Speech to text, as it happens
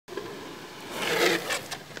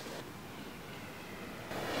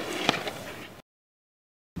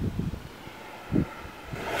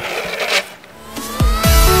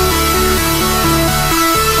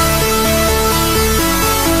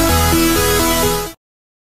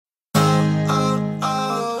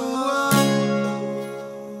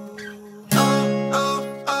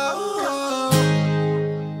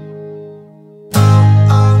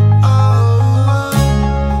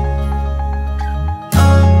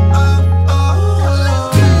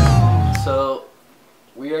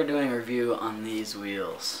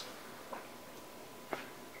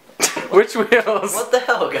Which wheels? What the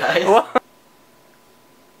hell, guys? What?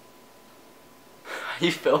 Are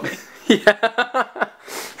you filming? Yeah.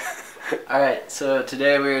 Alright, so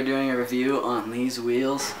today we are doing a review on these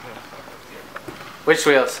wheels. Which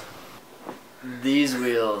wheels? These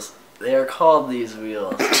wheels. They are called these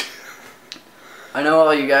wheels. I know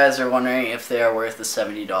all you guys are wondering if they are worth the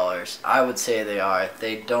 $70. I would say they are.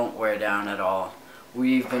 They don't wear down at all.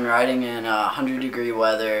 We've been riding in 100-degree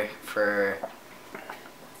weather for a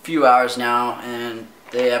few hours now, and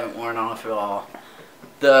they haven't worn off at all.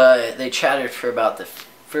 They chattered for about the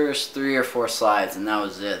first 3 or 4 slides, and that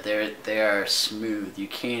was it. They are smooth. You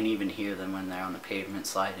can't even hear them when they're on the pavement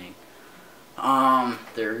sliding.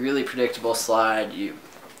 They're a really predictable slide. You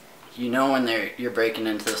know when you're breaking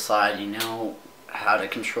into the slide. You know how to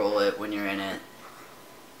control it when you're in it.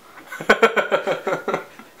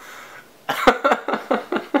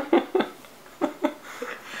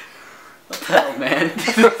 What the hell, man?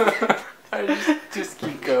 I just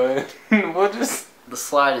keep going. The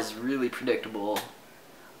slide is really predictable.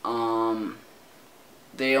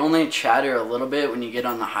 They only chatter a little bit when you get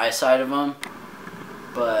on the high side of them,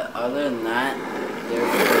 but other than that, they're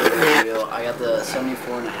pretty real. I got the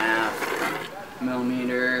 74.5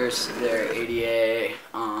 millimeters. They're ADA,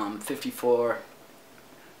 54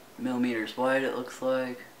 millimeters wide. It looks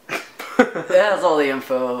like. It has all the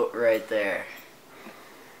info right there.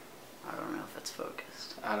 I don't know if it's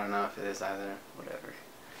focused. I don't know if it is either. Whatever.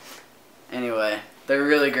 Anyway, they're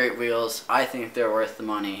really great wheels. I think they're worth the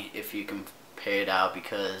money if you can pay it out,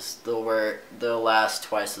 because they'll last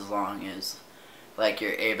twice as long as like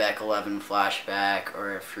your ABEC 11 flashback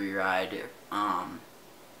or a free ride.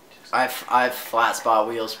 I've flat spot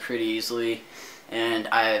wheels pretty easily, and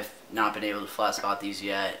I've not been able to flat spot these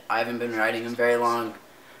yet. I haven't been riding them very long,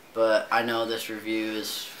 but I know this review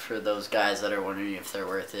is for those guys that are wondering if they're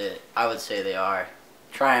worth it. I would say they are.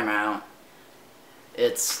 Try them out.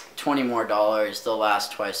 It's $20 more. They'll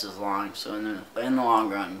last twice as long, so in the long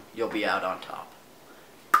run, you'll be out on top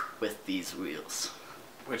with these wheels.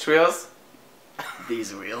 Which wheels?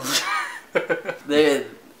 These wheels.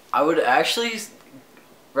 I would actually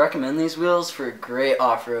recommend these wheels for a great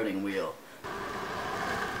off-roading wheel.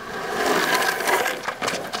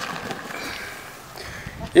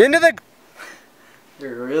 Into the...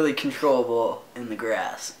 They're really controllable in the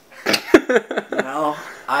grass. You know,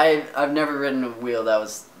 I've never ridden a wheel that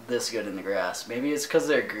was this good in the grass. Maybe it's because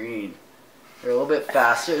they're green. They're a little bit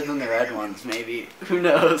faster than the red ones, maybe. Who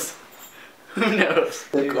knows? Who knows?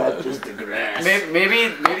 Maybe that's just the grass. Maybe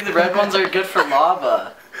the red ones are good for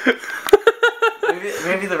lava.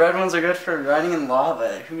 Maybe the red ones are good for riding in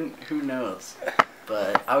lava. Who knows?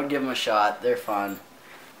 But I would give them a shot. They're fun.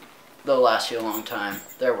 They'll last you a long time.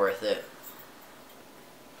 They're worth it.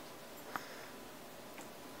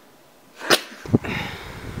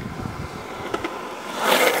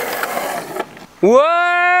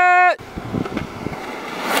 What?